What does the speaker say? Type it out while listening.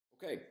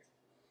Okay,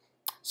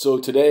 so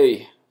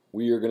today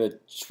we are going to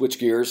switch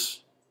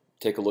gears,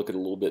 take a look at a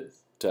little bit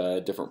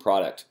different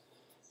product.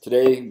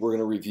 Today we're going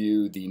to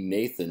review the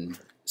Nathan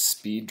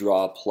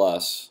SpeedDraw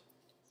Plus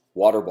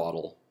water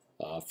bottle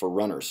for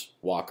runners,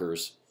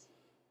 walkers,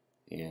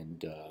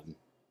 and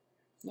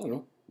I don't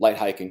know, light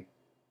hiking.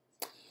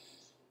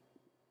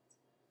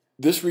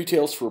 This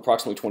retails for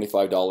approximately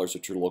 $25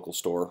 at your local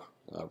store,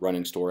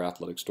 running store,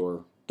 athletic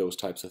store, those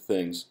types of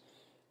things.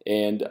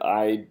 And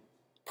I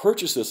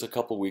purchased this a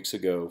couple weeks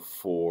ago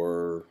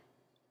for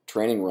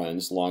training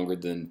runs longer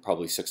than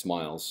probably 6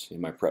 miles in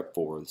my prep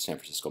for the San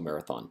Francisco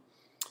Marathon.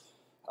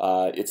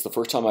 It's the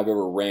first time I've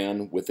ever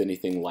ran with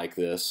anything like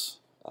this.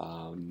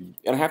 And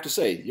I have to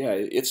say, yeah,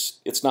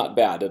 it's not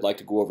bad. I'd like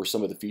to go over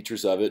some of the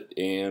features of it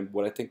and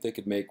what I think they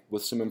could make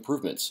with some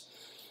improvements.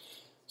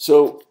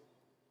 So,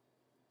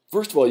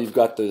 first of all, you've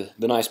got the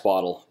nice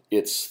bottle.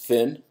 It's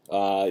thin.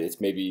 It's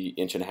maybe 1.5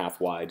 inches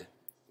wide,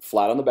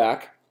 flat on the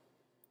back.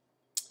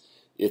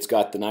 It's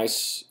got the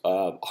nice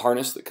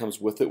harness that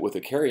comes with it with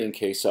a carrying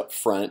case up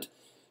front.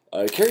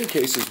 A carrying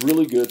case is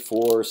really good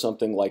for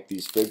something like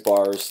these big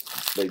bars.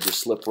 They just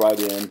slip right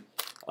in.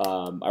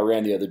 I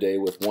ran the other day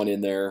with one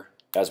in there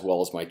as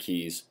well as my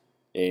keys,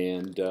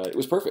 and it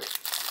was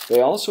perfect.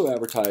 They also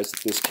advertise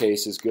that this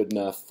case is good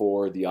enough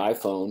for the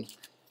iPhone,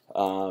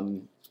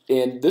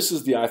 and this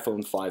is the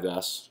iPhone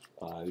 5S,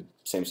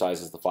 same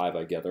size as the 5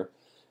 I gather,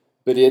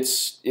 but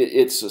it's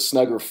a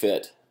snugger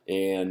fit,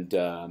 and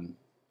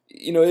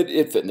you know,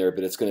 it fit in there,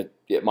 but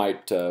it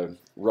might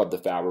rub the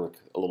fabric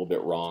a little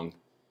bit wrong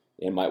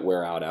and might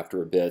wear out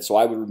after a bit. So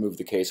I would remove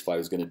the case if I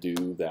was going to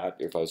do that,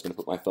 if I was going to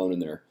put my phone in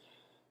there.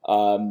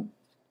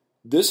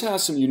 This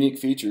has some unique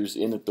features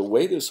in that the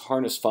way this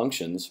harness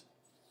functions,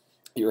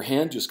 your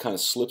hand just kind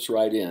of slips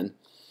right in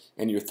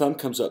and your thumb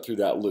comes up through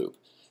that loop.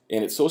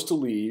 And it's supposed to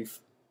leave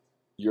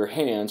your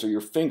hands or your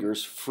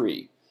fingers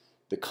free.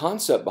 The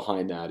concept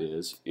behind that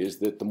is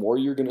that the more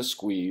you're going to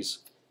squeeze,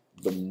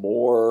 the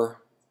more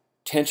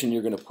tension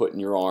you're going to put in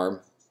your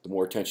arm, the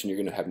more tension you're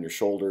going to have in your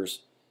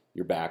shoulders,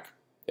 your back,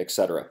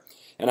 etc.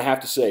 And I have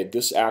to say,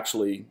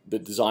 the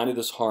design of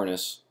this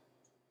harness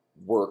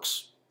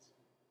works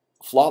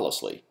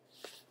flawlessly.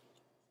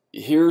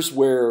 Here's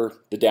where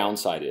the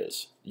downside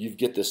is. You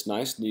get this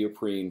nice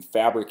neoprene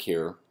fabric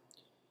here,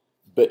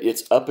 but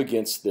it's up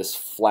against this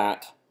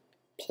flat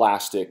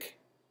plastic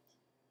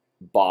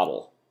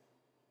bottle.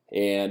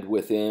 And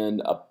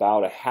within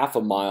about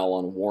 1/2 mile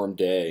on a warm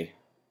day,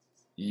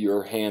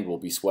 your hand will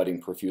be sweating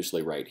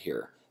profusely right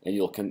here, and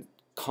you'll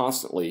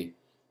constantly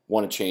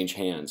want to change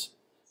hands.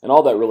 And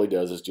all that really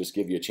does is just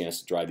give you a chance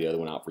to dry the other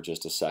one out for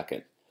just a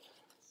second.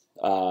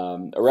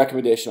 A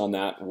recommendation on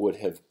that would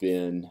have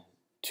been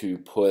to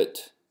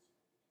put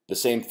the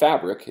same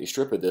fabric, a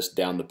strip of this,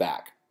 down the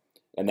back,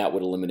 and that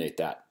would eliminate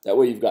that. That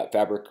way you've got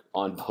fabric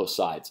on both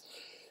sides.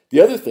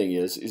 The other thing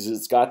is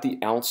it's got the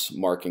ounce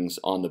markings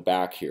on the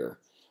back here.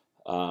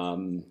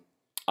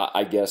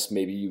 I guess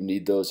maybe you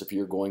need those if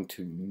you're going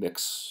to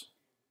mix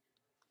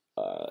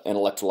an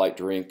electrolyte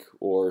drink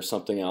or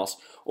something else,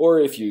 or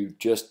if you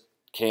just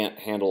can't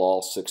handle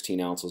all 16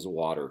 ounces of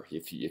water.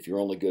 If you're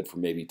only good for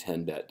maybe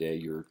 10 that day,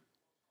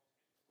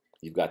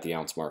 you've got the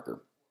ounce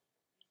marker.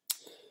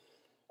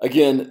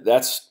 Again,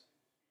 that's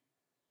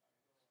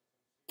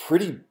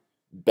pretty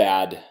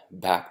bad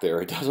back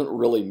there. It doesn't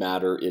really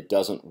matter. It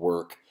doesn't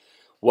work.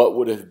 What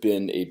would have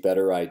been a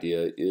better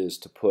idea is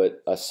to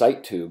put a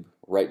sight tube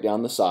right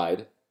down the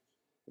side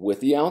with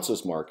the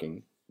ounces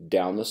marking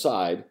down the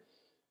side,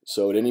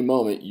 so at any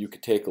moment you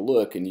could take a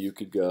look and you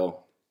could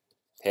go,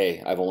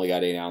 hey, I've only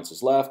got 8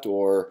 ounces left,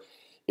 or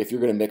if you're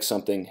going to mix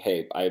something,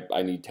 hey,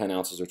 I need 10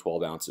 ounces or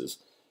 12 ounces.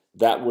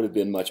 That would have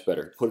been much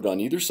better. Put it on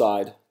either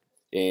side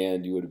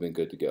and you would have been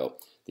good to go.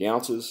 The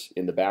ounces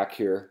in the back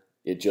here,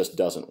 it just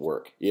doesn't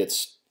work.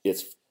 It's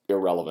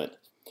irrelevant.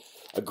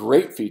 A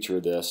great feature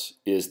of this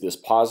is this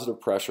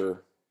positive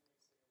pressure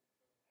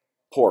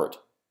port,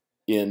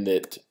 in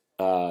that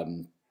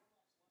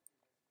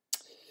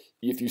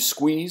if you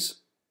squeeze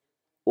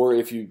or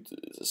if you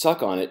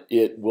suck on it,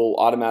 it will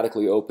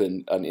automatically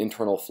open an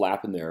internal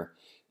flap in there,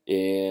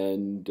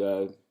 and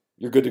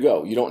you're good to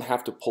go. You don't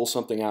have to pull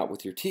something out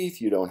with your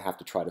teeth. You don't have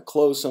to try to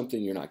close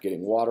something. You're not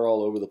getting water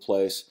all over the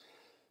place.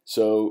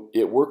 So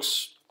it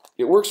works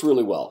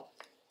really well.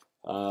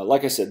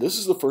 Like I said, this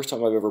is the first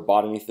time I've ever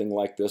bought anything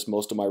like this.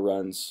 Most of my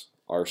runs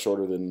are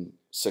shorter than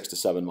 6 to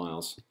 7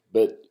 miles.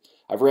 But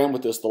I've ran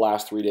with this the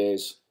last 3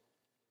 days,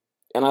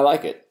 and I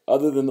like it.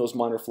 Other than those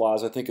minor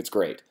flaws, I think it's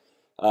great.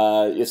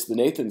 It's the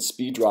Nathan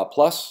SpeedDraw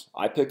Plus.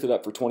 I picked it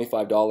up for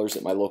 $25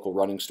 at my local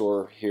running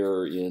store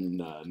here in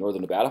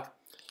northern Nevada,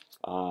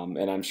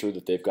 and I'm sure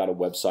that they've got a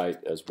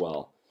website as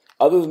well.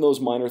 Other than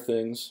those minor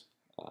things,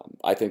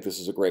 I think this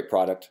is a great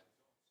product.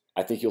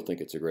 I think you'll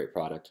think it's a great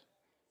product.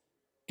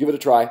 Give it a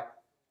try.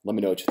 Let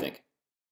me know what you think.